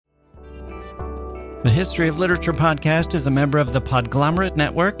The History of Literature podcast is a member of the Podglomerate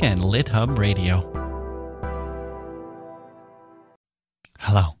Network and LitHub Radio.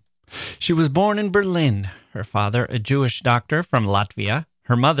 Hello. She was born in Berlin, her father a Jewish doctor from Latvia,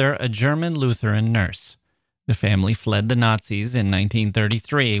 her mother a German Lutheran nurse. The family fled the Nazis in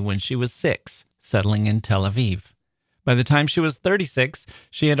 1933 when she was 6, settling in Tel Aviv. By the time she was 36,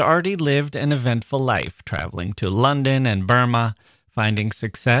 she had already lived an eventful life, traveling to London and Burma, finding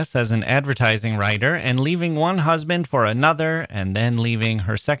success as an advertising writer and leaving one husband for another, and then leaving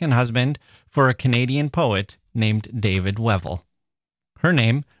her second husband for a Canadian poet named David Wevill. Her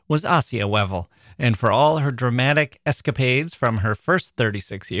name was Assia Wevill, and for all her dramatic escapades from her first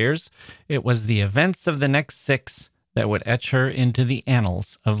 36 years, it was the events of the next 6 that would etch her into the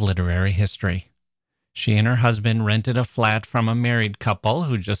annals of literary history. She and her husband rented a flat from a married couple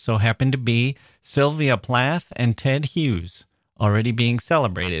who just so happened to be Sylvia Plath and Ted Hughes, already being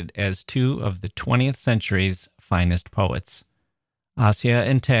celebrated as 2 of the 20th century's finest poets. Assia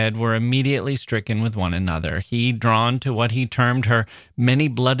and Ted were immediately stricken with one another, he drawn to what he termed her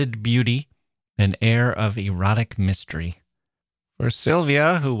many-blooded beauty, an air of erotic mystery. For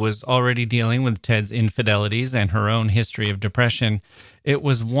Sylvia, who was already dealing with Ted's infidelities and her own history of depression, it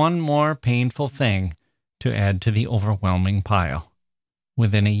was one more painful thing to add to the overwhelming pile.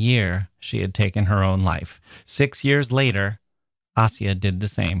 Within a year, she had taken her own life. 6 years later, Assia did the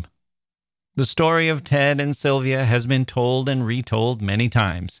same. The story of Ted and Sylvia has been told and retold many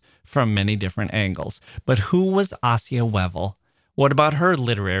times, from many different angles. But who was Assia Wevill? What about her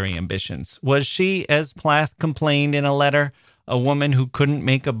literary ambitions? Was she, as Plath complained in a letter, a woman who couldn't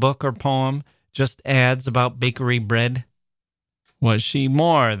make a book or poem, just ads about bakery bread? Was she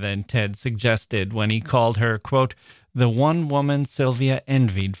more than Ted suggested when he called her, quote, the one woman Sylvia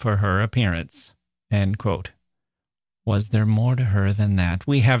envied for her appearance, end quote? Was there more to her than that?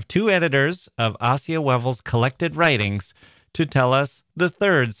 We have 2 editors of Assia Wevill's collected writings to tell us the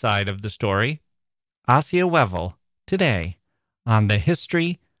third side of the story. Assia Wevill, today, on the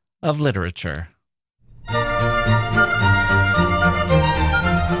History of Literature.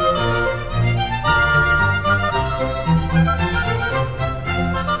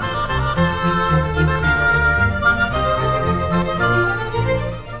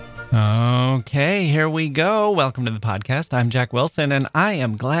 Okay, here we go. Welcome to the podcast. I'm Jack Wilson, and I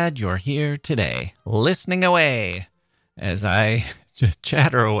am glad you're here today, listening away as I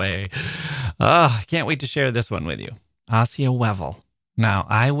chatter away. I can't wait to share this one with you. Assia Wevill. Now,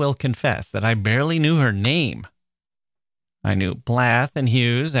 I will confess that I barely knew her name. I knew Plath and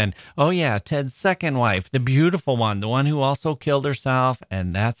Hughes, and, oh yeah, Ted's second wife, the beautiful one, the one who also killed herself,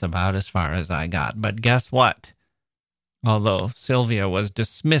 and that's about as far as I got. But guess what? Although Sylvia was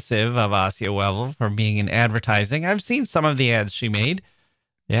dismissive of Assia Wevill for being in advertising, I've seen some of the ads she made.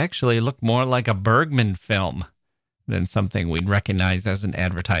 They actually look more like a Bergman film than something we'd recognize as an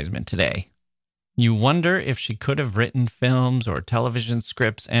advertisement today. You wonder if she could have written films or television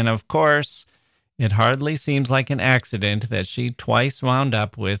scripts, and of course, it hardly seems like an accident that she twice wound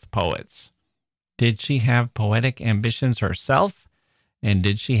up with poets. Did she have poetic ambitions herself, and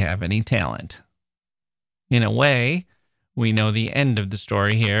did she have any talent? In a way, we know the end of the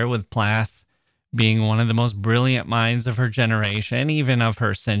story here, with Plath being one of the most brilliant minds of her generation, even of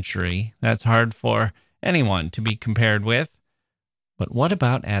her century. That's hard for anyone to be compared with. But what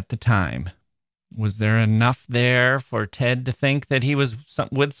about at the time? Was there enough there for Ted to think that he was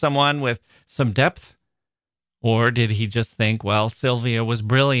with someone with some depth? Or did he just think, well, Sylvia was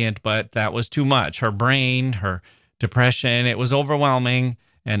brilliant, but that was too much. Her brain, her depression, it was overwhelming,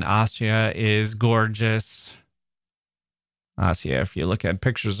 and Assia is gorgeous. Assia, if you look at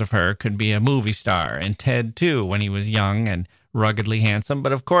pictures of her, could be a movie star, and Ted, too, when he was young and ruggedly handsome.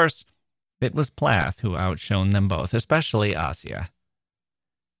 But of course, it was Plath who outshone them both, especially Assia.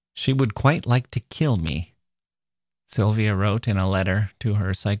 She would quite like to kill me, Sylvia wrote in a letter to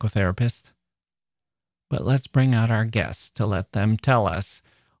her psychotherapist. But let's bring out our guests to let them tell us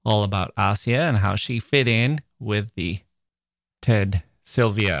all about Assia and how she fit in with the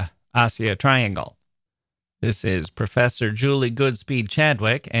Ted-Sylvia-Assia triangle. This is Professor Julie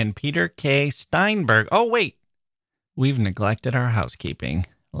Goodspeed-Chadwick and Peter K. Steinberg. Oh, wait. We've neglected our housekeeping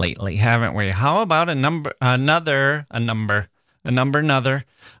lately, haven't we? How about another number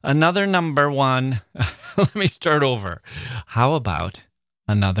one? Let me start over. How about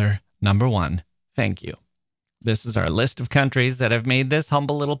another number one? Thank you. This is our list of countries that have made this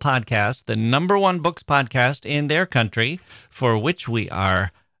humble little podcast the number one books podcast in their country, for which we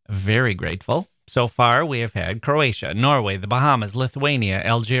are very grateful. So far, we have had Croatia, Norway, the Bahamas, Lithuania,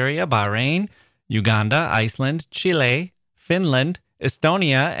 Algeria, Bahrain, Uganda, Iceland, Chile, Finland,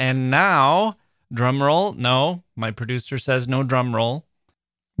 Estonia, and now Drum roll? No. My producer says no drum roll.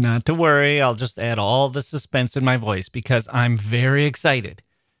 Not to worry. I'll just add all the suspense in my voice because I'm very excited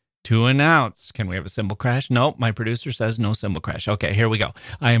to announce. Can we have a cymbal crash? Nope. My producer says no cymbal crash. Okay, here we go.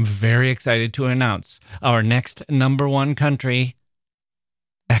 I am very excited to announce our next number one country,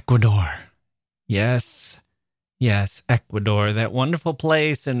 Ecuador. Yes, Ecuador, that wonderful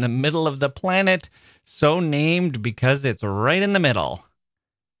place in the middle of the planet, so named because it's right in the middle.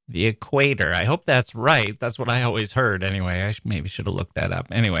 The equator. I hope that's right. That's what I always heard. Anyway, I maybe should have looked that up.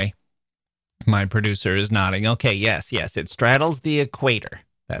 Anyway, my producer is nodding. Okay, yes, it straddles the equator.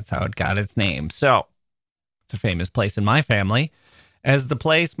 That's how it got its name. So, it's a famous place in my family, as the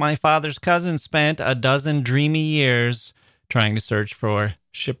place my father's cousin spent a dozen dreamy years trying to search for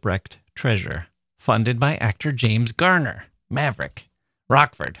shipwrecked treasure, funded by actor James Garner, Maverick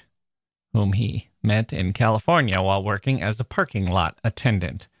Rockford, whom he met in California while working as a parking lot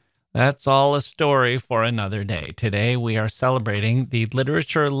attendant. That's all a story for another day. Today we are celebrating the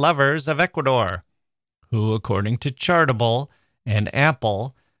literature lovers of Ecuador, who, according to Chartable and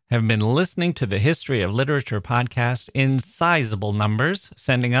Apple, have been listening to the History of Literature podcast in sizable numbers,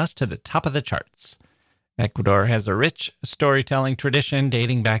 sending us to the top of the charts. Ecuador has a rich storytelling tradition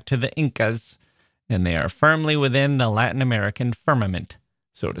dating back to the Incas, and they are firmly within the Latin American firmament,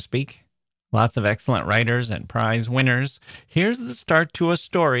 so to speak. Lots of excellent writers and prize winners. Here's the start to a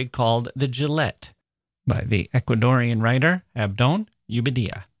story called The Gillette by the Ecuadorian writer Abdon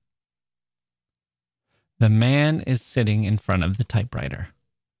Ubadia. The man is sitting in front of the typewriter.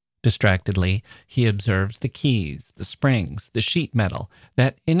 Distractedly, he observes the keys, the springs, the sheet metal,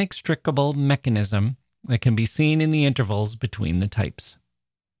 that inextricable mechanism that can be seen in the intervals between the types.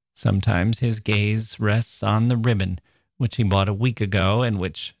 Sometimes his gaze rests on the ribbon, which he bought a week ago and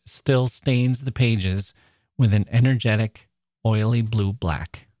which still stains the pages with an energetic, oily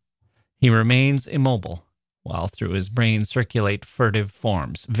blue-black. He remains immobile, while through his brain circulate furtive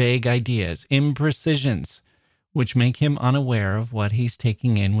forms, vague ideas, imprecisions, which make him unaware of what he's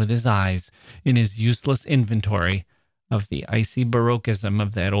taking in with his eyes in his useless inventory of the icy baroquism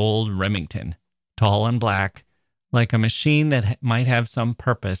of that old Remington, tall and black, like a machine that might have some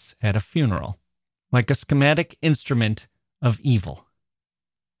purpose at a funeral, like a schematic instrument of evil.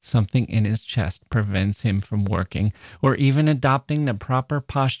 Something in his chest prevents him from working, or even adopting the proper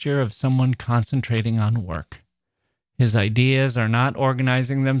posture of someone concentrating on work. His ideas are not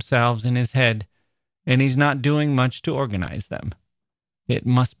organizing themselves in his head, and he's not doing much to organize them. It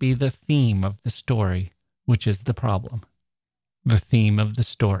must be the theme of the story which is the problem. The theme of the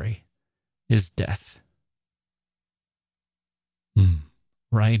story is death.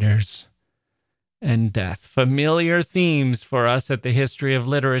 Writers and death, familiar themes for us at the History of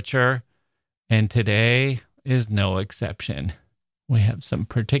Literature, and today is no exception. We have some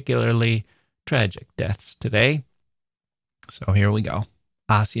particularly tragic deaths today. So here we go.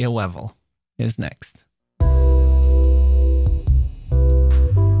 Assia Wevill is next.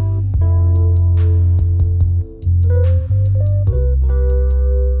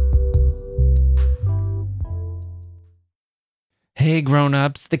 Hey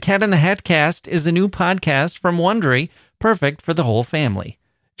grown-ups, the Cat in the Hat Cast is a new podcast from Wondery, perfect for the whole family.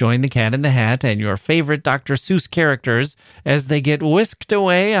 Join the Cat in the Hat and your favorite Dr. Seuss characters as they get whisked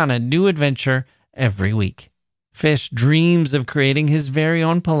away on a new adventure every week. Fish dreams of creating his very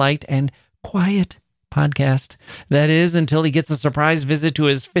own polite and quiet podcast. That is, until he gets a surprise visit to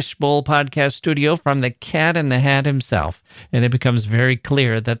his Fishbowl podcast studio from the Cat in the Hat himself, and it becomes very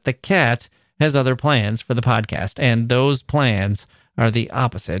clear that the cat has other plans for the podcast, and those plans are the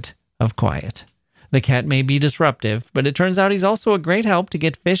opposite of quiet. The cat may be disruptive, but it turns out he's also a great help to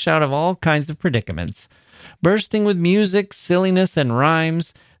get fish out of all kinds of predicaments. Bursting with music, silliness, and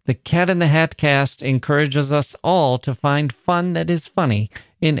rhymes, the Cat in the Hat Cast encourages us all to find fun that is funny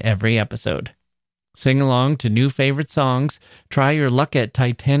in every episode. Sing along to new favorite songs, try your luck at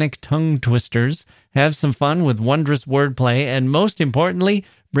Titanic tongue twisters, have some fun with wondrous wordplay, and most importantly,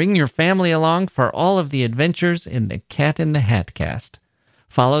 bring your family along for all of the adventures in the Cat in the Hat Cast.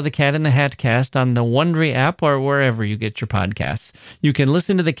 Follow the Cat in the Hat Cast on the Wondery app or wherever you get your podcasts. You can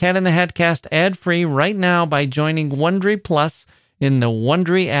listen to the Cat in the Hat Cast ad-free right now by joining Wondery Plus in the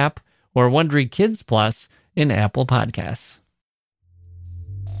Wondery app or Wondery Kids Plus in Apple Podcasts.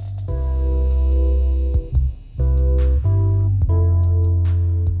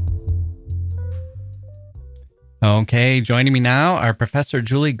 Okay, joining me now are Professor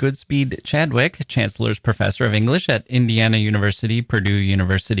Julie Goodspeed-Chadwick, Chancellor's Professor of English at Indiana University, Purdue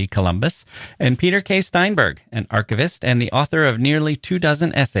University, Columbus, and Peter K. Steinberg, an archivist and the author of nearly 24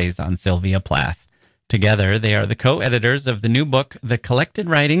 essays on Sylvia Plath. Together, they are the co-editors of the new book, The Collected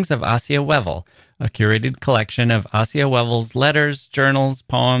Writings of Assia Wevill, a curated collection of Assia Wevill's letters, journals,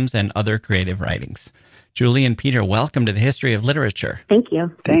 poems, and other creative writings. Julie and Peter, welcome to the History of Literature. Thank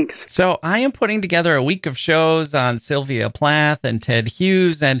you. Thanks. So I am putting together a week of shows on Sylvia Plath and Ted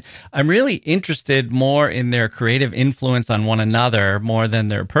Hughes, and I'm really interested more in their creative influence on one another more than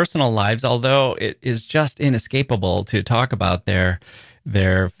their personal lives, although it is just inescapable to talk about their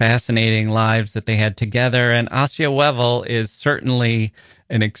fascinating lives that they had together. And Assia Wevill is certainly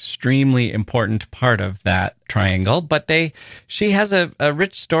an extremely important part of that triangle, but she has a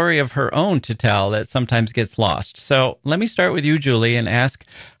rich story of her own to tell that sometimes gets lost. So let me start with you, Julie, and ask,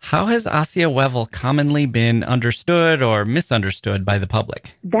 how has Assia Wevill commonly been understood or misunderstood by the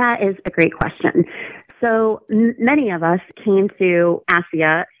public? That is a great question. So many of us came to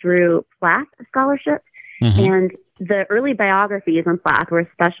Assia through Plath scholarship, and the early biographies on Plath were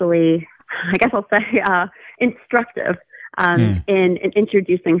especially, I guess I'll say, instructive in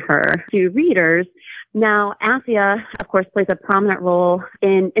introducing her to readers. Now, Assia, of course, plays a prominent role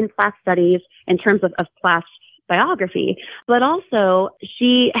in Plath studies in terms of Plath's biography, but also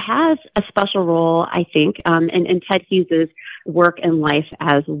she has a special role, I think, in Ted Hughes's work and life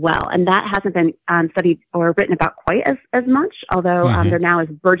as well. And that hasn't been studied or written about quite as much, although there now is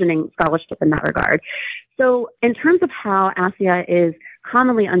burgeoning scholarship in that regard. So in terms of how Assia is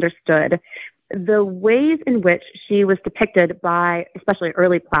commonly understood, the ways in which she was depicted by especially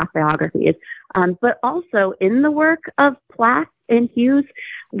early Plath biographies, but also in the work of Plath and Hughes,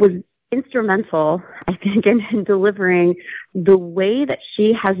 was instrumental, I think, in delivering the way that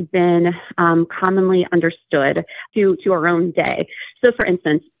she has been commonly understood to our own day. So, for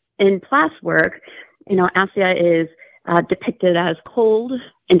instance, in Plath's work, Assia is depicted as cold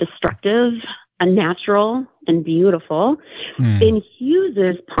and destructive, unnatural and beautiful. In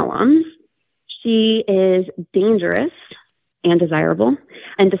Hughes's poems, she is dangerous and desirable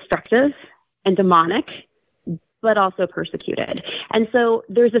and destructive and demonic, but also persecuted. And so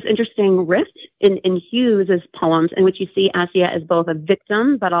there's this interesting rift in Hughes's poems in which you see Assia as both a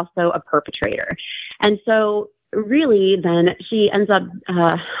victim, but also a perpetrator. And so really then she ends up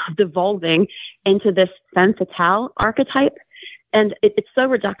devolving into this femme fatale archetype. And it's so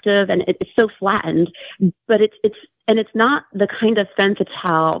reductive and it's so flattened, but it's not the kind of femme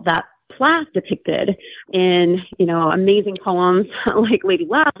fatale that Plath depicted in, amazing poems like Lady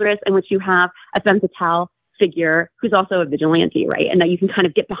Lazarus, in which you have a femme fatale figure who's also a vigilante, right? And that you can kind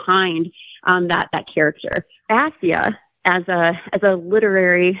of get behind that character. Assia, as a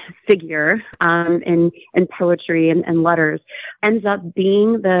literary figure in poetry and letters, ends up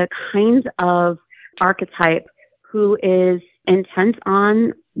being the kind of archetype who is intent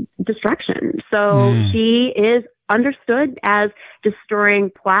on destruction. So she is understood as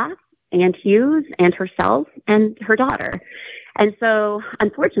destroying Plath and Hughes and herself and her daughter. And so,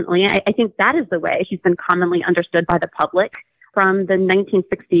 unfortunately, I think that is the way she's been commonly understood by the public from the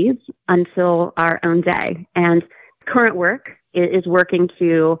 1960s until our own day. And current work is working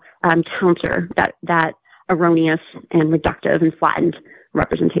to counter that erroneous and reductive and flattened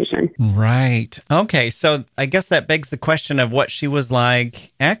representation. Right. Okay. So I guess that begs the question of what she was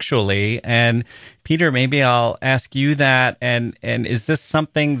like actually. And Peter, maybe I'll ask you that. And is this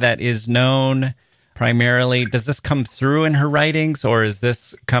something that is known primarily? Does this come through in her writings, or is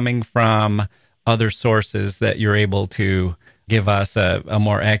this coming from other sources that you're able to give us a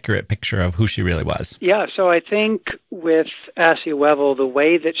more accurate picture of who she really was? Yeah. So I think with Assia Wevill, the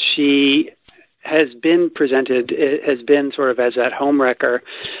way that she has been presented, it has been sort of as that homewrecker.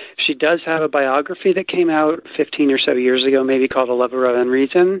 She does have a biography that came out 15 or so years ago, maybe called A Lover of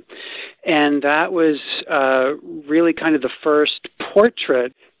Unreason. And that was really kind of the first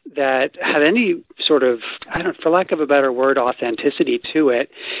portrait that had any sort of, for lack of a better word, authenticity to it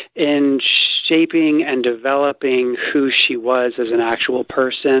in shaping and developing who she was as an actual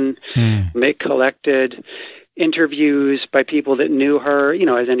person. It collected interviews by people that knew her,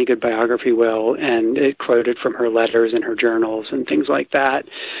 as any good biography will, and it quoted from her letters and her journals and things like that.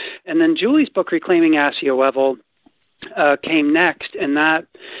 And then Julie's book, Reclaiming Assia Wevill, came next, and that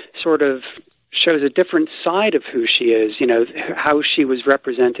sort of shows a different side of who she is, how she was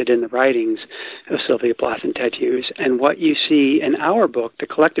represented in the writings of Sylvia Plath and Ted Hughes. And what you see in our book, The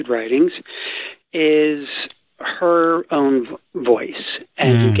Collected Writings, is her own voice,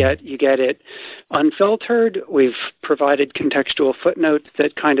 and you get it unfiltered. We've provided contextual footnotes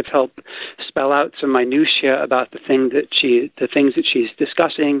that kind of help spell out some minutiae about the things that she's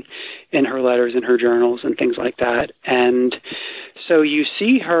discussing in her letters and her journals and things like that. And so you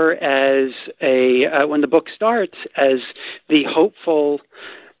see her as when the book starts, as the hopeful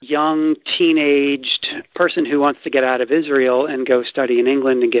young, teenaged person who wants to get out of Israel and go study in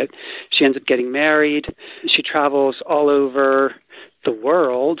England she ends up getting married. She travels all over the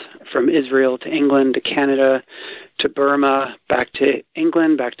world, from Israel to England to Canada to Burma, back to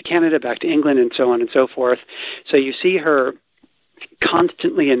England, back to Canada, back to England, and so on and so forth. So you see her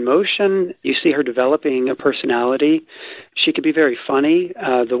constantly in motion. You see her developing a personality. She could be very funny.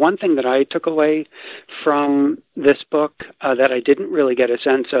 The one thing that I took away from this book that I didn't really get a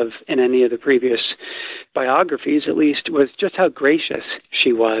sense of in any of the previous biographies, at least, was just how gracious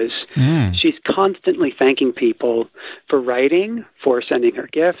she was. She's constantly thanking people for writing, for sending her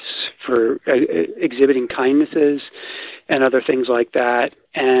gifts, for exhibiting kindnesses, and other things like that.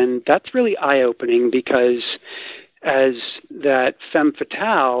 And that's really eye-opening, because as that femme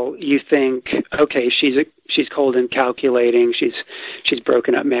fatale, you think, okay, she's cold and calculating. She's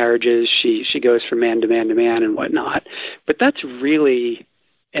broken up marriages. She goes from man to man to man and whatnot. But that's really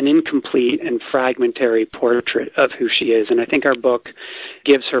an incomplete and fragmentary portrait of who she is. And I think our book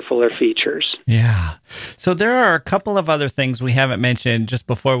gives her fuller features. Yeah. So there are a couple of other things we haven't mentioned just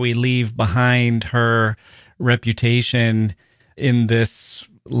before we leave behind her reputation in this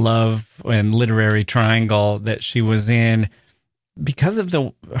love and literary triangle that she was in. Because of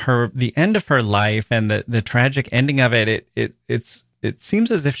the end of her life and the tragic ending of it, it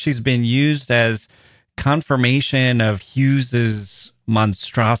seems as if she's been used as confirmation of Hughes's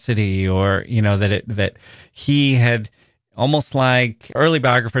monstrosity, or that he had, almost like early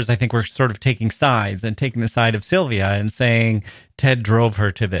biographers, I think, were sort of taking sides and taking the side of Sylvia and saying Ted drove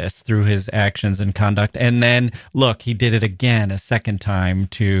her to this through his actions and conduct. And then, look, he did it again a second time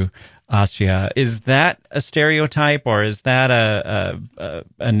to Assia. Is that a stereotype, or is that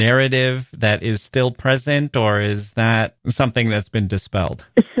a narrative that is still present, or is that something that's been dispelled?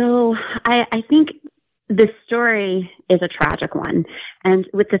 So I think the story is a tragic one. And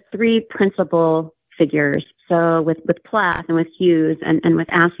with the three principal figures, so with Plath and with Hughes and with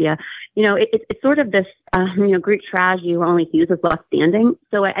Assia, it's sort of this, Greek tragedy where only Hughes is left standing.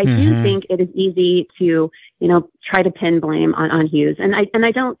 So I do think it is easy to, try to pin blame on Hughes. And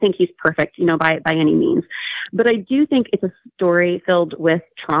I don't think he's perfect, by any means. But I do think it's a story filled with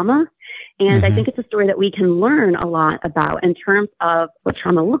trauma. And I think it's a story that we can learn a lot about in terms of what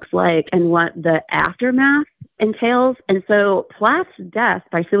trauma looks like and what the aftermath entails. And so Plath's death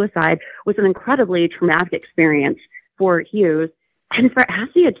by suicide was an incredibly traumatic experience for Hughes and for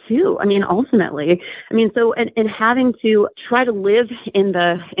Assia too. Ultimately, so in having to try to live in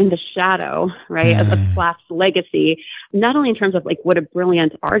the shadow, right, of Plath's legacy, not only in terms of like what a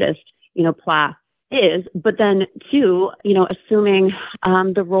brilliant artist, Plath is, but then two, assuming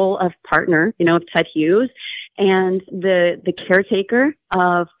the role of partner, of Ted Hughes, and the caretaker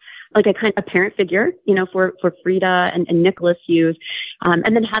of like a parent figure, for Frida and Nicholas Hughes,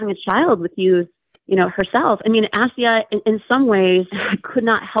 and then having a child with Hughes, herself. Assia in some ways could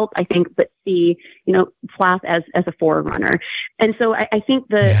not help, I think, but see, Plath as a forerunner. And so I think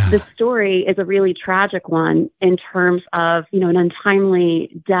the story is a really tragic one in terms of, an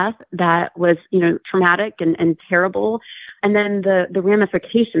untimely death that was, traumatic and terrible. And then the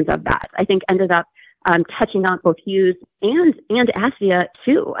ramifications of that, I think, ended up touching on both Hughes and Assia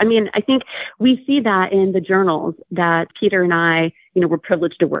too. I think we see that in the journals that Peter and I, were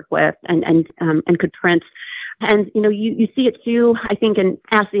privileged to work with and could print. And, you see it too, I think, in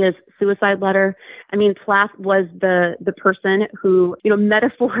Assia's suicide letter. Plath was the person who,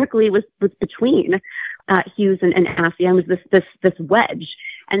 metaphorically was between Hughes and Assia, and was this wedge.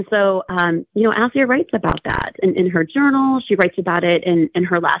 And so, Assia writes about that in her journal. She writes about it in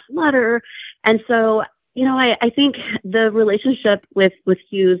her last letter. And so, I think the relationship with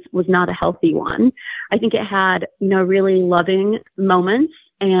Hughes was not a healthy one. I think it had, really loving moments,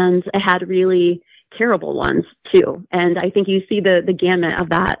 and it had really terrible ones too. And I think you see the gamut of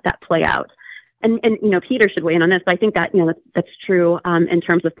that play out. And Peter should weigh in on this, but I think that, that's true in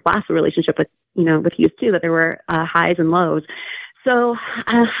terms of Plath's relationship with Hughes too, that there were highs and lows. So,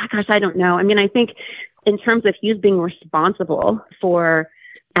 I don't know. I think in terms of Hughes being responsible for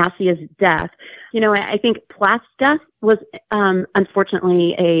Assia's death, I think Plath's death was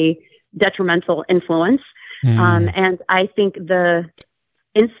unfortunately a detrimental influence. And I think the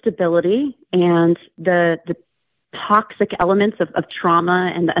instability and the toxic elements of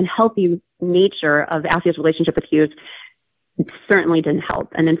trauma and the unhealthy nature of Assia's relationship with Hughes certainly didn't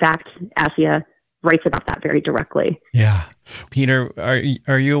help. And in fact, Assia writes about that very directly. Yeah. Peter,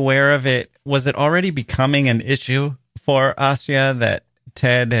 are you aware of it? Was it already becoming an issue for Assia that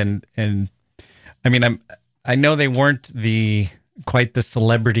Ted and I know they weren't quite the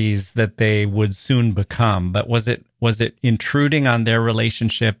celebrities that they would soon become, but was it Was it intruding on their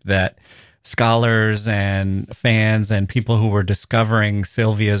relationship that scholars and fans and people who were discovering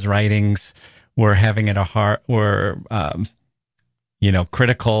Sylvia's writings were having it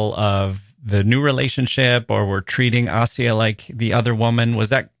critical of the new relationship, or were treating Assia like the other woman? Was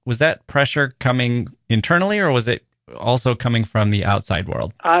that pressure coming internally, or was it also coming from the outside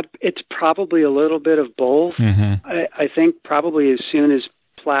world? It's probably a little bit of both. Mm-hmm. I think probably as soon as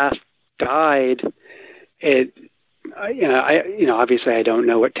Plath died, obviously I don't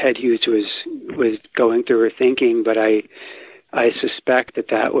know what Ted Hughes was going through or thinking, but I suspect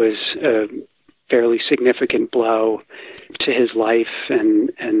that was a fairly significant blow to his life and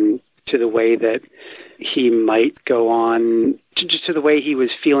to the way that he might go on, just to the way he was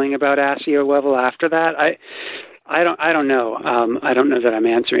feeling about Assia Wevill after that. I don't know. I don't know that I'm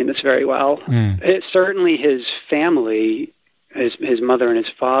answering this very well. Certainly his family, his mother and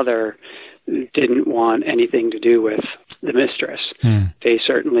his father, didn't want anything to do with the mistress. They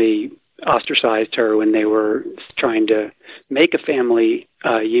certainly ostracized her when they were trying to make a family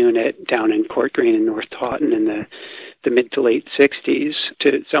unit down in Court Green in North Taunton in the mid to late 60s,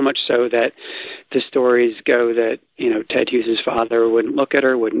 so much so that the stories go that, Ted Hughes' father wouldn't look at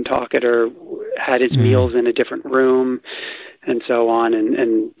her, wouldn't talk at her, had his meals in a different room, and so on.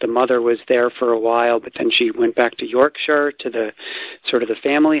 And the mother was there for a while, but then she went back to Yorkshire to the sort of the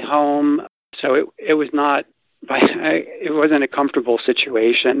family home. So it was not, it wasn't a comfortable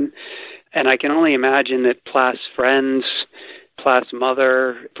situation. And I can only imagine that Plath's friends, Plath's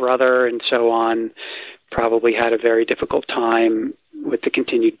mother, brother, and so on, probably had a very difficult time with the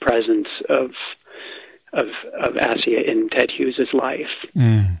continued presence of Assia in Ted Hughes' life.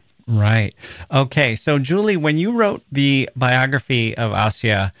 Right. Okay. So, Julie, when you wrote the biography of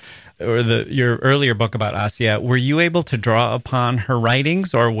Assia, or your earlier book about Assia, were you able to draw upon her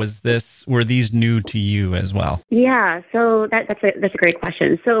writings, or were these new to you as well? Yeah. So that's a great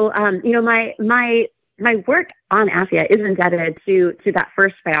question. So, my work on Assia is indebted to that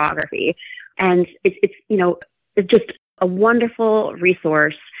first biography. And it's just a wonderful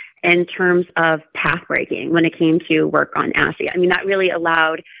resource in terms of path breaking when it came to work on Assia. I mean, that really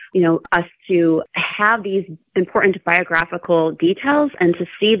allowed, us to have these important biographical details and to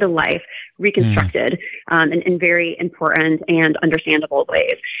see the life reconstructed in very important and understandable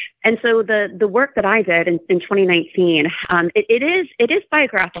ways. And so the work that I did in 2019, it is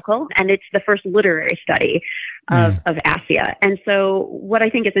biographical, and it's the first literary study of Assia. And so what I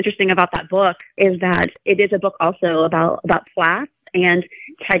think is interesting about that book is that it is a book also about Plath and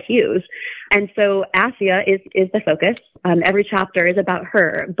Ted Hughes. And so Assia is the focus. Every chapter is about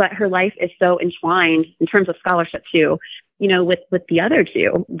her, but her life is so entwined in terms of scholarship too, with the other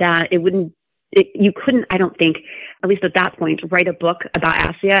two, that you couldn't, I don't think, at least at that point, write a book about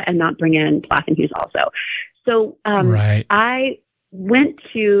Assia and not bring in Plath and Hughes also. So right. I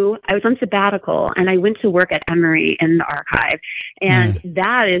was on sabbatical, and I went to work at Emory in the archive, and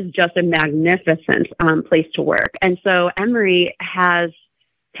that is just a magnificent place to work. And so Emory has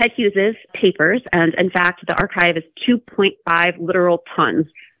Ted Hughes' papers, and in fact, the archive is 2.5 literal tons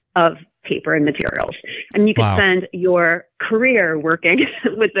of paper and materials. And you could spend your career working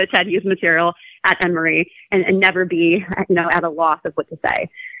with the Ted Hughes material at Emory and never be, at a loss of what to say.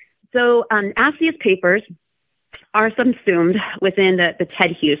 So Assia's papers are subsumed within the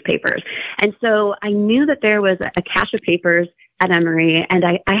Ted Hughes papers. And so I knew that there was a cache of papers at Emory, and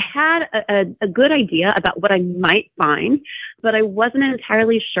I had a good idea about what I might find, but I wasn't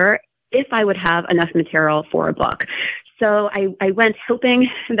entirely sure if I would have enough material for a book. So I went hoping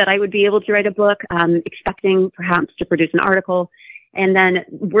that I would be able to write a book, expecting perhaps to produce an article. And then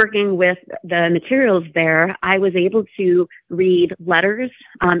working with the materials there, I was able to read letters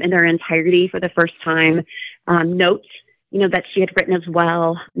in their entirety for the first time, notes, that she had written as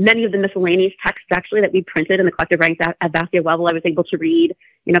well. Many of the miscellaneous texts, actually, that we printed in the collected writings at Assia Wevill, I was able to read,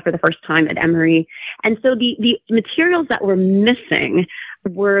 for the first time at Emory. And so the materials that were missing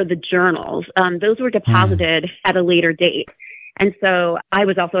were the journals. Those were deposited at a later date. And so I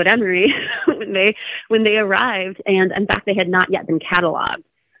was also at Emory when they arrived, and in fact, they had not yet been cataloged.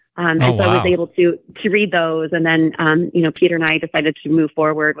 I was able to read those, and then Peter and I decided to move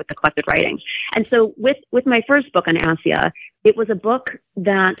forward with the collected writings. And so with my first book on Assia, it was a book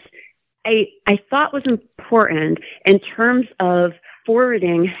that I thought was important in terms of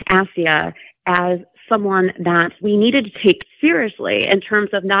forwarding Assia as someone that we needed to take seriously in terms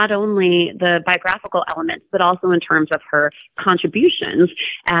of not only the biographical elements, but also in terms of her contributions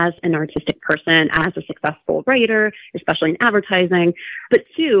as an artistic person, as a successful writer, especially in advertising. But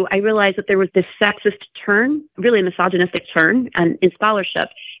two, I realized that there was this sexist turn, really misogynistic turn in scholarship,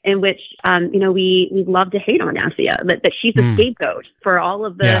 in which, we love to hate on Assia, that she's a scapegoat for all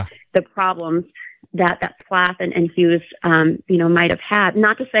of the problems that Plath and Hughes, might have had.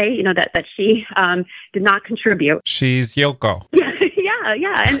 Not to say, that she did not contribute. She's Yoko.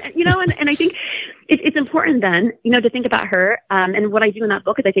 Yeah. And I think it's important then, to think about her. And what I do in that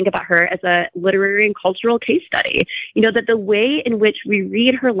book is I think about her as a literary and cultural case study. That the way in which we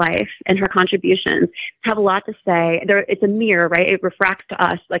read her life and her contributions have a lot to say. It's a mirror, right? It refracts to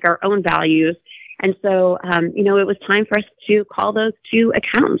us like our own values. And so, it was time for us to call those to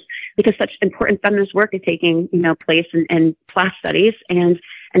account because such important feminist work is taking, place in Plath studies. And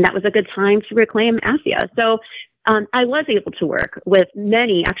that was a good time to reclaim Assia. So, I was able to work with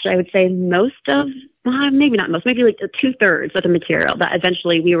many, actually, I would say most of, maybe not most, maybe like 2/3 of the material that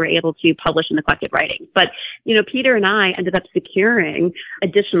eventually we were able to publish in the collected writings. But, Peter and I ended up securing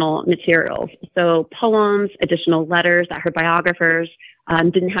additional materials. So poems, additional letters that her biographers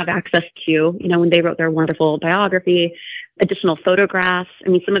didn't have access to, when they wrote their wonderful biography, additional photographs. I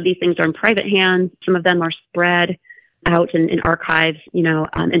mean, some of these things are in private hands. Some of them are spread out in archives, in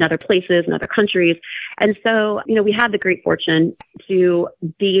other places, in other countries. And so, we had the great fortune to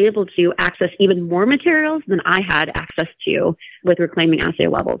be able to access even more materials than I had access to with Reclaiming Assia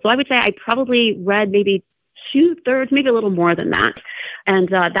Wevill. So I would say I probably read maybe 2/3, maybe a little more than that. And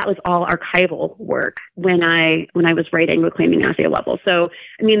that was all archival work when I was writing Reclaiming Assia Wevill. So,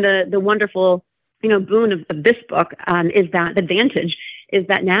 I mean, the wonderful, boon of this book is that the advantage is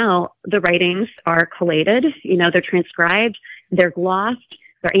that now the writings are collated, they're transcribed, they're glossed,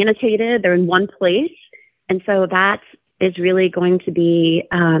 they're annotated, they're in one place. And so that is really going to be,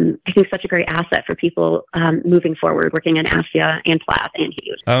 I think, such a great asset for people moving forward, working in Assia and Plath and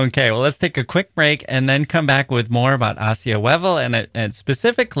Hughes. Okay, well, let's take a quick break and then come back with more about Assia Wevill. And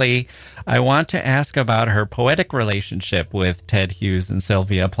specifically, I want to ask about her poetic relationship with Ted Hughes and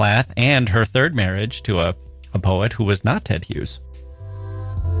Sylvia Plath and her third marriage to a poet who was not Ted Hughes.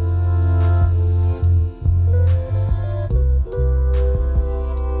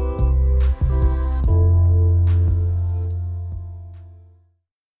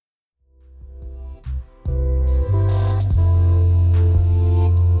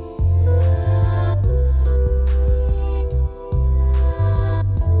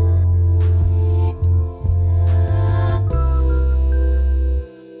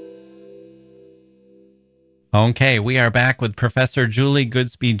 Okay, we are back with Professor Julie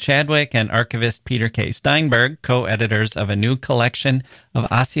Goodspeed-Chadwick and archivist Peter K. Steinberg, co-editors of a new collection of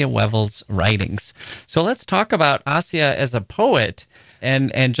Assia Wevill's writings. So let's talk about Assia as a poet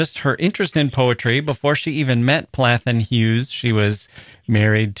and just her interest in poetry. Before she even met Plath and Hughes, she was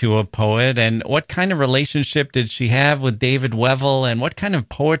married to a poet. And what kind of relationship did she have with David Wevill, and what kind of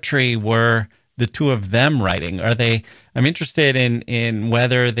poetry were the two of them writing? I'm interested in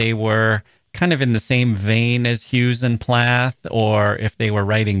whether they were kind of in the same vein as Hughes and Plath, or if they were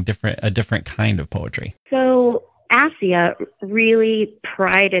writing a different kind of poetry. So Assia really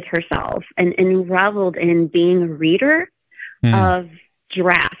prided herself and reveled in being a reader of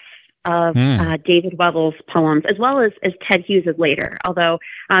drafts of David Wevill's poems, as well as Ted Hughes's later. Although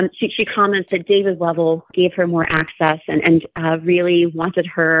she comments that David Wevill gave her more access and really wanted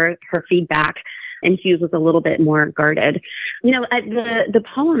her feedback, and Hughes was a little bit more guarded. The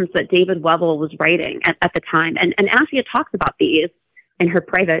poems that David Wevill was writing at the time, and Assia talks about these in her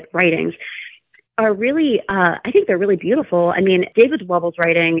private writings, are really, I think they're really beautiful. I mean, David Wevill's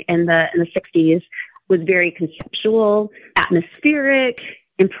writing in the 60s was very conceptual, atmospheric,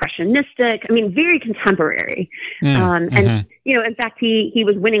 impressionistic. I mean, very contemporary. And, in fact, he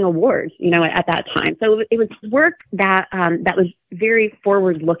was winning awards, at that time. So it was work that was very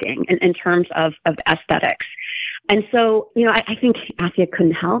forward looking in terms of aesthetics. And so, I think Assia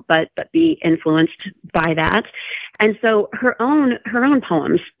couldn't help but be influenced by that. And so her own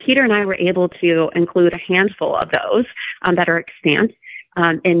poems, Peter and I were able to include a handful of those that are extant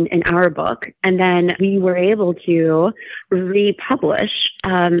in our book. And then we were able to republish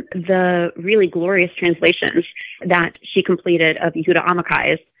the really glorious translations that she completed of Yehuda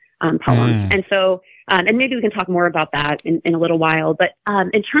Amakai's poems. And so, and maybe we can talk more about that in a little while. But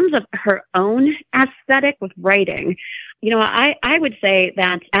in terms of her own aesthetic with writing, I would say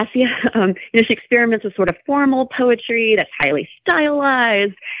that Assia, she experiments with sort of formal poetry that's highly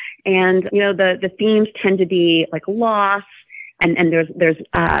stylized. And, the themes tend to be like loss. And there's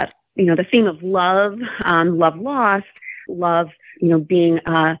the theme of love, love lost, love, being,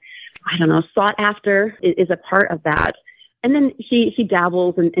 sought after is a part of that. And then she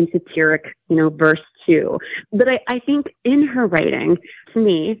dabbles in satiric, verse too. But I think in her writing, to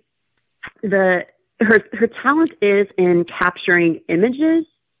me, her talent is in capturing images.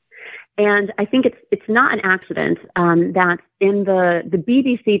 And I think it's not an accident that in the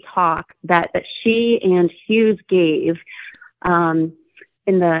BBC talk that she and Hughes gave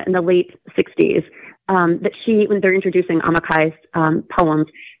in the late 60s, that when they're introducing Amakai's poems,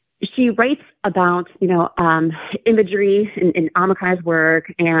 she writes about, imagery in Amakai's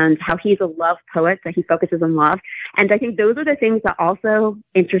work and how he's a love poet, that he focuses on love. And I think those are the things that also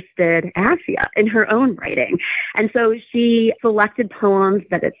interested Assia in her own writing. And so she selected poems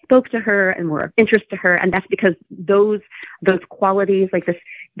that spoke to her and were of interest to her. And that's because those qualities, like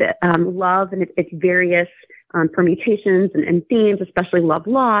the love and its various permutations and themes, especially love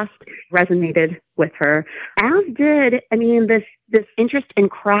lost, resonated with her, as did, this interest in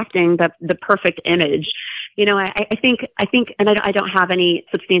crafting the perfect image. I think, and I don't have any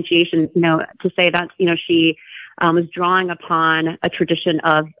substantiation, to say that, she was drawing upon a tradition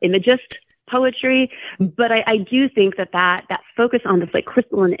of imagist poetry, but I do think that focus on this like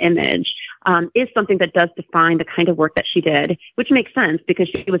crystalline image is something that does define the kind of work that she did, which makes sense because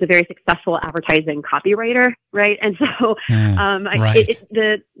she was a very successful advertising copywriter, right? And so right.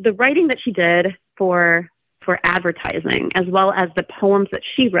 The writing that she did for advertising, as well as the poems that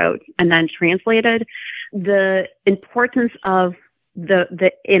she wrote and then translated, the importance of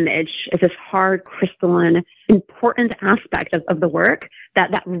the image is this hard, crystalline, important aspect of the work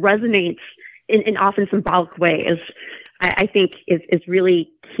that resonates in often symbolic ways, I think is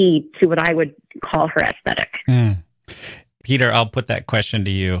really key to what I would call her aesthetic. Peter, I'll put that question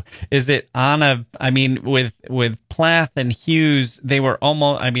to you. Is it with Plath and Hughes, they were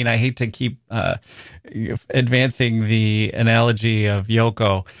almost, I hate to keep advancing the analogy of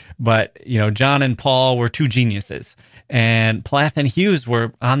Yoko, but, John and Paul were two geniuses, and Plath and Hughes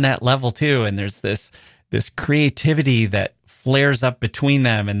were on that level too. And there's this creativity that flares up between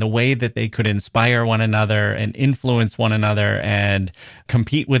them, and the way that they could inspire one another and influence one another and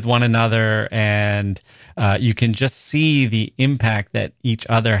compete with one another. And you can just see the impact that each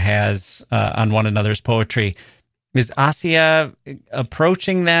other has on one another's poetry. Is Assia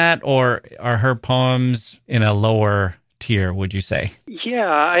approaching that, or are her poems in a lower tier, would you say?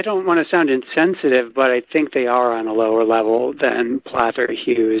 Yeah, I don't want to sound insensitive, but I think they are on a lower level than Plath or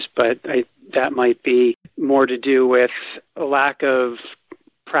Hughes, but that might be more to do with a lack of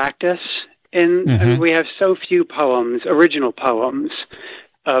practice. We have so few original poems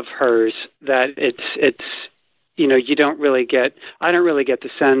of hers, that it's you don't really get, I don't really get the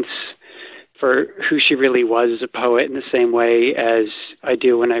sense for who she really was as a poet in the same way as I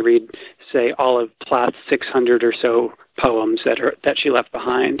do when I read, say, all of Plath's 600 or so poems that she left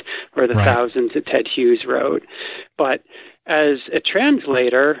behind, or the thousands that Ted Hughes wrote. But as a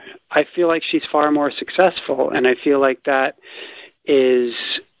translator, I feel like she's far more successful, and I feel like that is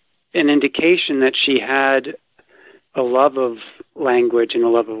an indication that she had a love of language and a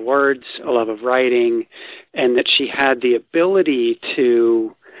love of words, a love of writing, and that she had the ability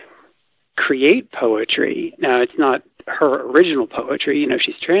to create poetry. Now, it's not her original poetry,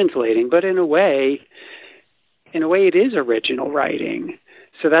 she's translating, but in a way it is original writing.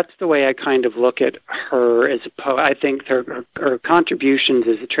 So that's the way I kind of look at her as a poet. I think her contributions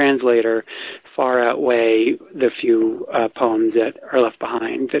as a translator far outweigh the few poems that are left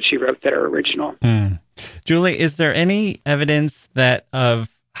behind that she wrote that are original. Julie, is there any evidence of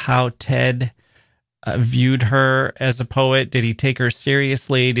how Ted viewed her as a poet? Did he take her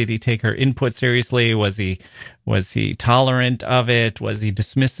seriously? Did he take her input seriously? Was he tolerant of it? Was he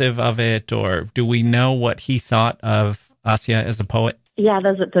dismissive of it? Or do we know what he thought of Assia as a poet? Yeah,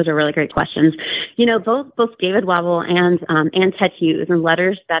 those are really great questions. Both David Wevill and Ted Hughes, in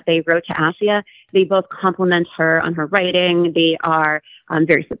letters that they wrote to Assia, they both compliment her on her writing. They are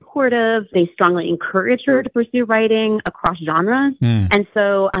very supportive. They strongly encourage her to pursue writing across genres. And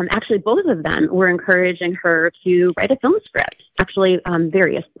so actually both of them were encouraging her to write a film script,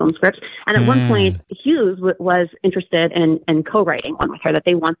 various film scripts. And at one point, Hughes was interested in co-writing one with her, that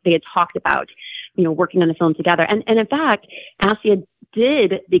they had talked about, working on a film together. And in fact, Assia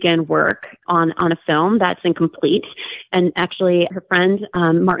did begin work on a film that's incomplete. And actually her friend,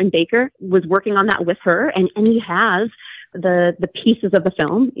 Martin Baker, was working on that with her. And he has the pieces of the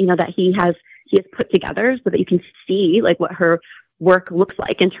film, that he has put together so that you can see like what her work looks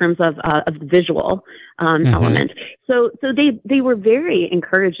like in terms of the visual element. So they were very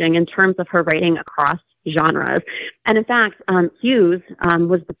encouraging in terms of her writing across genres. And in fact, Hughes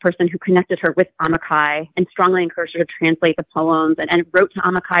was the person who connected her with Amakai and strongly encouraged her to translate the poems and wrote to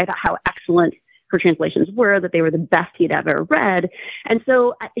Amakai about how excellent her translations were, that they were the best he'd ever read. And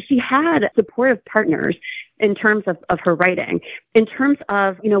so she had supportive partners in terms of her writing. In terms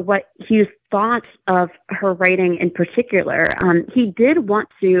of, what Hughes thought of her writing in particular, he did want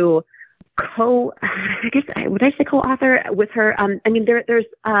to would I say co-author with her? There's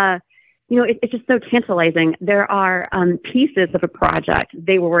it's just so tantalizing. There are pieces of a project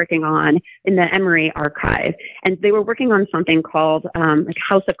they were working on in the Emory archive, and they were working on something called like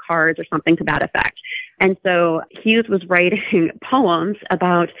House of Cards or something to that effect. And so Hughes was writing poems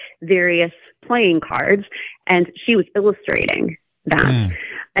about various playing cards, and she was illustrating that.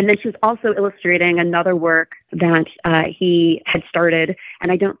 And then she was also illustrating another work that he had started,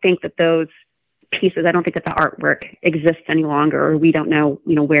 and I don't think that those pieces, I don't think that the artwork exists any longer, or we don't know,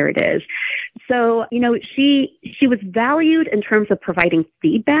 where it is. So, she was valued in terms of providing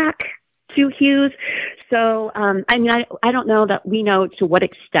feedback to Hughes. So, I don't know that we know to what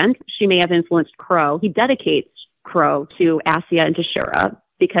extent she may have influenced Crow. He dedicates Crow to Assia and to Shura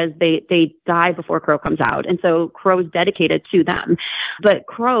because they die before Crow comes out. And so Crow is dedicated to them. But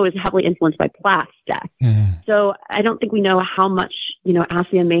Crow is heavily influenced by Plath's death. So I don't think we know how much,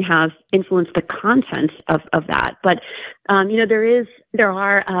 Assia may have influenced the content of that. But, I don't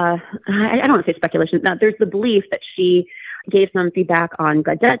want to say speculation. No, there's the belief that she gave some feedback on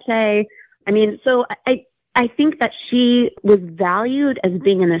Gaudete. So I think that she was valued as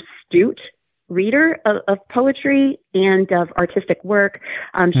being an astute reader of poetry and of artistic work.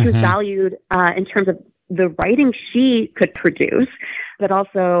 She was valued in terms of the writing she could produce, but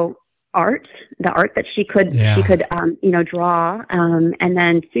also the art that she could draw, and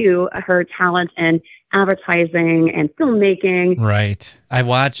then too her talent in advertising and filmmaking. Right. I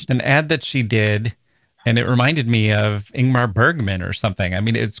watched an ad that she did, and it reminded me of Ingmar Bergman or something.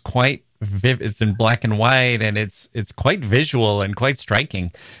 It's quite vivid. It's in black and white, and it's quite visual and quite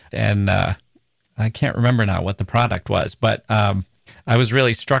striking. And I can't remember now what the product was, but I was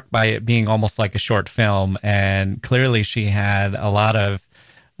really struck by it being almost like a short film. And clearly she had a lot of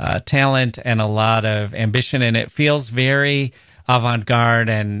talent and a lot of ambition, and it feels very avant-garde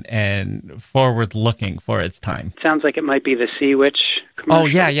and forward-looking for its time. Sounds like it might be the Sea Witch commercial. Oh,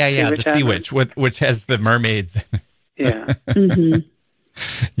 yeah, the Sea Witch, which has the mermaids. Yeah.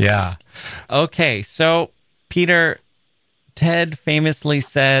 Yeah. Okay, so Peter, Ted famously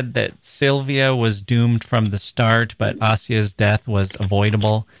said that Sylvia was doomed from the start, but Assia's death was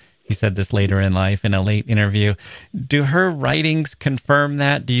avoidable. He said this later in life in a late interview. Do her writings confirm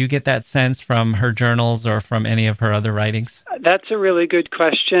that? Do you get that sense from her journals or from any of her other writings? That's a really good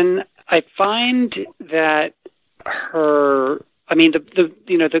question. I find that the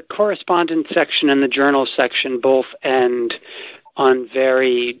correspondence section and the journal section both end on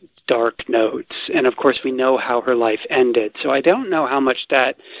very dark notes. And of course, we know how her life ended. So I don't know how much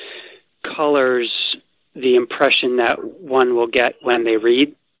that colors the impression that one will get when they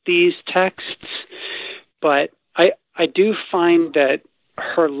read these texts. But I do find that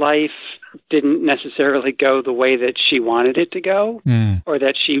her life didn't necessarily go the way that she wanted it to go, or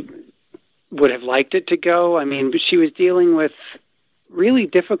that she would have liked it to go. She was dealing with really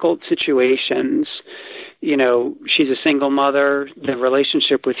difficult situations. She's a single mother. The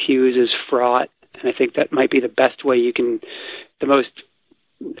relationship with Hughes is fraught, and I think that might be the most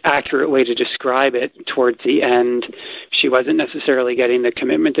accurate way to describe it. Towards the end, she wasn't necessarily getting the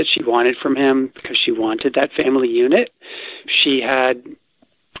commitment that she wanted from him because she wanted that family unit. She had,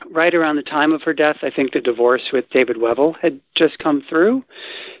 right around the time of her death, I think the divorce with David Wevill had just come through.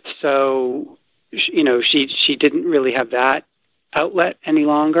 So, she didn't really have that outlet any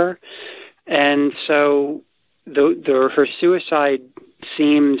longer. And so her suicide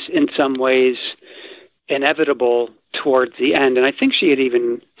seems in some ways inevitable towards the end. And I think she had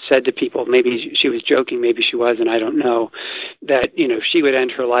even said to people, maybe she was joking, maybe she wasn't, I don't know, that, she would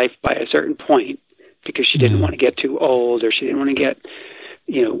end her life by a certain point because she didn't want to get too old, or she didn't want to get,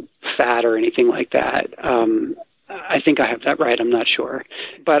 fat or anything like that. I think I have that right. I'm not sure.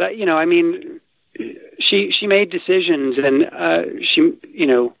 But, she made decisions, and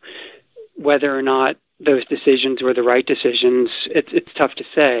whether or not those decisions were the right decisions, it's tough to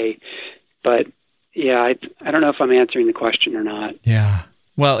say. But yeah, I don't know if I'm answering the question or not. Yeah.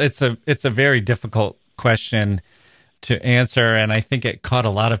 Well, it's a very difficult question to answer, and I think it caught a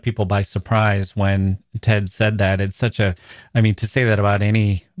lot of people by surprise when Ted said that. It's to say that about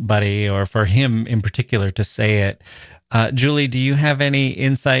anybody, or for him in particular to say it, Julie, do you have any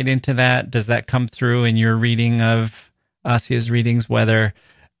insight into that? Does that come through in your reading of Assia's readings, whether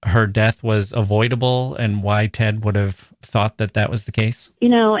her death was avoidable and why Ted would have thought that that was the case?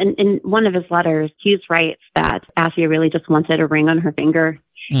 In one of his letters, Hughes writes that Assia really just wanted a ring on her finger.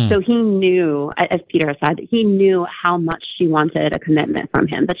 So he knew, as Peter has said, he knew how much she wanted a commitment from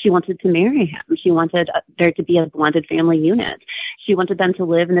him, that she wanted to marry him. She wanted there to be a blended family unit. She wanted them to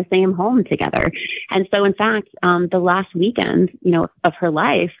live in the same home together. And so, in fact, the last weekend, of her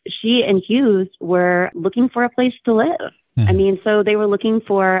life, she and Hughes were looking for a place to live. I mean, so they were looking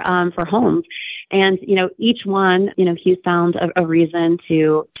for homes. And, each one, Hughes found a reason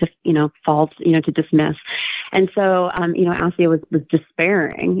to fault, to dismiss. And so, Assia was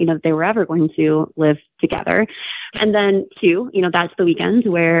despairing, that they were ever going to live together. And then two, that's the weekend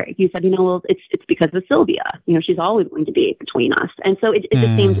where Hughes said, well, it's because of Sylvia. She's always going to be between us. And so it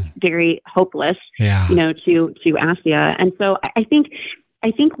just seemed very hopeless, to Assia. And so I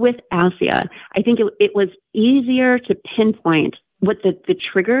think with Assia, it was easier to pinpoint what the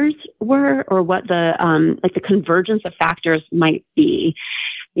triggers were, or what the convergence of factors might be.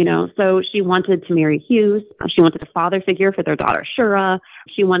 So she wanted to marry Hughes. She wanted a father figure for their daughter Shura.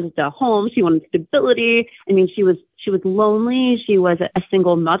 She wanted a home. She wanted stability. I mean, she was lonely. She was a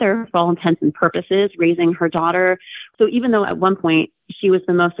single mother for all intents and purposes, raising her daughter. So even though at one point she was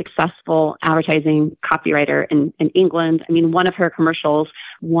the most successful advertising copywriter in England, I mean, one of her commercials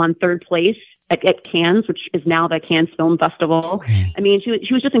won third place at Cannes, which is now the Cannes Film Festival. I mean,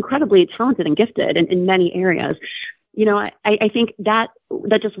 she was just incredibly talented and gifted in many areas. I think that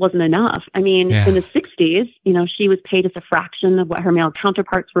just wasn't enough. I mean, in the 60s, she was paid as a fraction of what her male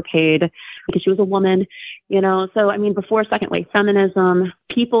counterparts were paid because she was a woman, So, I mean, before second wave feminism,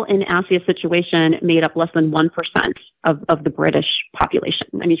 people in Assia's situation made up less than 1% of the British population.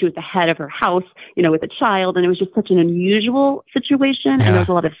 I mean, she was the head of her house, with a child, and it was just such an unusual situation. And there was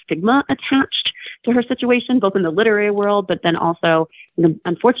a lot of stigma attached to her situation, both in the literary world, but then also,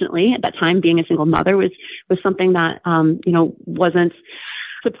 unfortunately, at that time, being a single mother was something that, wasn't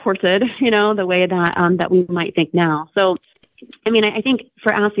supported, the way that we might think now. So, I mean, I think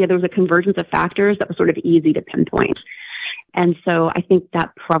for Assia, there was a convergence of factors that was sort of easy to pinpoint. And so I think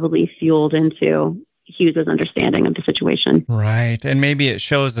that probably fueled into Hughes's understanding of the situation. Right. And maybe it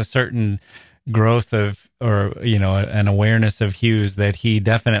shows a certain growth of, or, an awareness of Hughes that he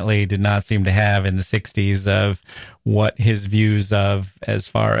definitely did not seem to have in the 60s, of what his views of, as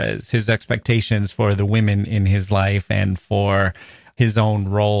far as his expectations for the women in his life and for his own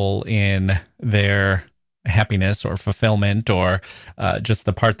role in their happiness or fulfillment, or just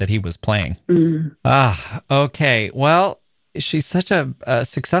the part that he was playing. Okay. Well, she's such a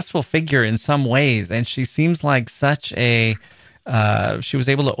successful figure in some ways, and she seems like such a she was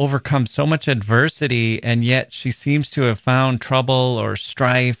able to overcome so much adversity, and yet she seems to have found trouble or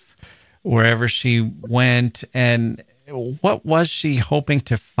strife wherever she went. And what was she hoping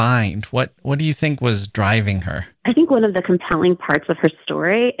to find? What do you think was driving her? I think one of the compelling parts of her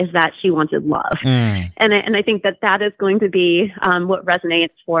story is that she wanted love. And I think that is going to be what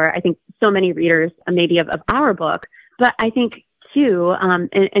resonates for, I think, so many readers, maybe of our book. But I think, too,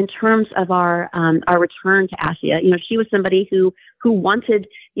 in terms of our return to Assia, she was somebody who wanted,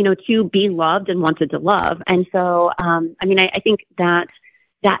 to be loved and wanted to love. And so, I mean, I think that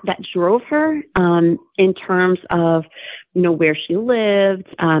drove her in terms of, where she lived,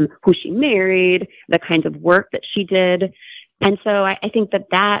 who she married, the kinds of work that she did. And so I think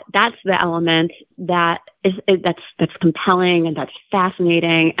that's the element that's compelling and that's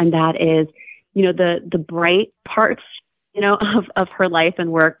fascinating, and that is, the bright parts, of her life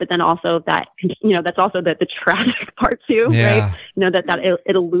and work, but then also that, that's also the tragic part too, right? That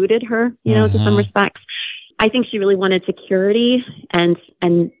it eluded her, to some respects. I think she really wanted security and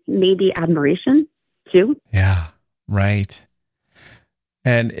maybe admiration too. Yeah, right.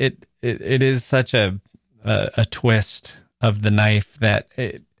 And it is such a twist of the knife that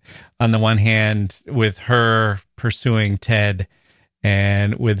on the one hand, with her pursuing Ted,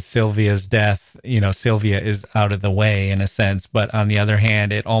 and with Sylvia's death, Sylvia is out of the way in a sense, but on the other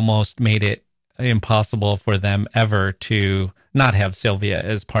hand, it almost made it impossible for them ever to not have Sylvia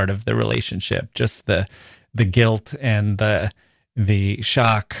as part of the relationship. Just the guilt and the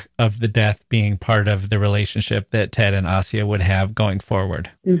shock of the death being part of the relationship that Ted and Assia would have going forward.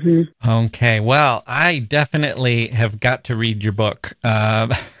 Okay, well, I definitely have got to read your book.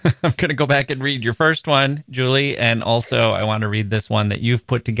 I'm going to go back and read your first one, Julie, and also I want to read this one that you've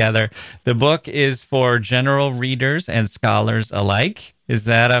put together. The book is for general readers and scholars alike. Is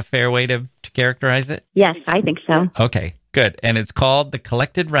that a fair way to characterize it? Yes, I think so. Okay. Good. And it's called The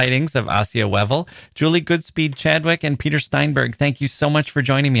Collected Writings of Assia Wevill. Julie Goodspeed-Chadwick and Peter Steinberg, thank you so much for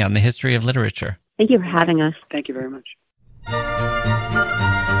joining me on the History of Literature. Thank you for having us. Thank you very much.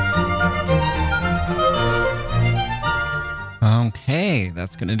 Okay,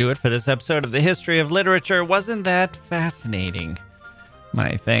 that's going to do it for this episode of the History of Literature. Wasn't that fascinating?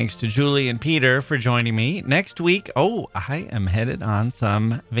 My thanks to Julie and Peter for joining me. Next week, I am headed on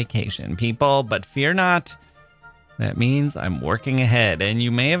some vacation, people, but fear not. That means I'm working ahead, and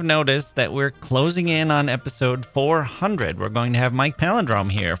you may have noticed that we're closing in on episode 400. We're going to have Mike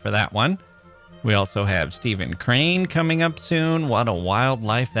Palindrome here for that one. We also have Stephen Crane coming up soon. What a wild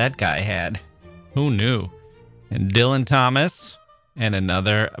life that guy had. Who knew? And Dylan Thomas, and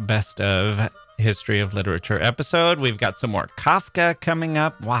another Best of History of Literature episode. We've got some more Kafka coming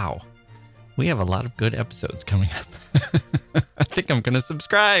up. Wow. We have a lot of good episodes coming up. I think I'm going to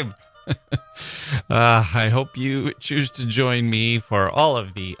subscribe. I hope you choose to join me for all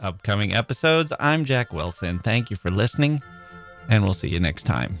of the upcoming episodes. I'm Jack Wilson. Thank you for listening, and we'll see you next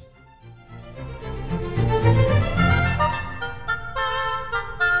time.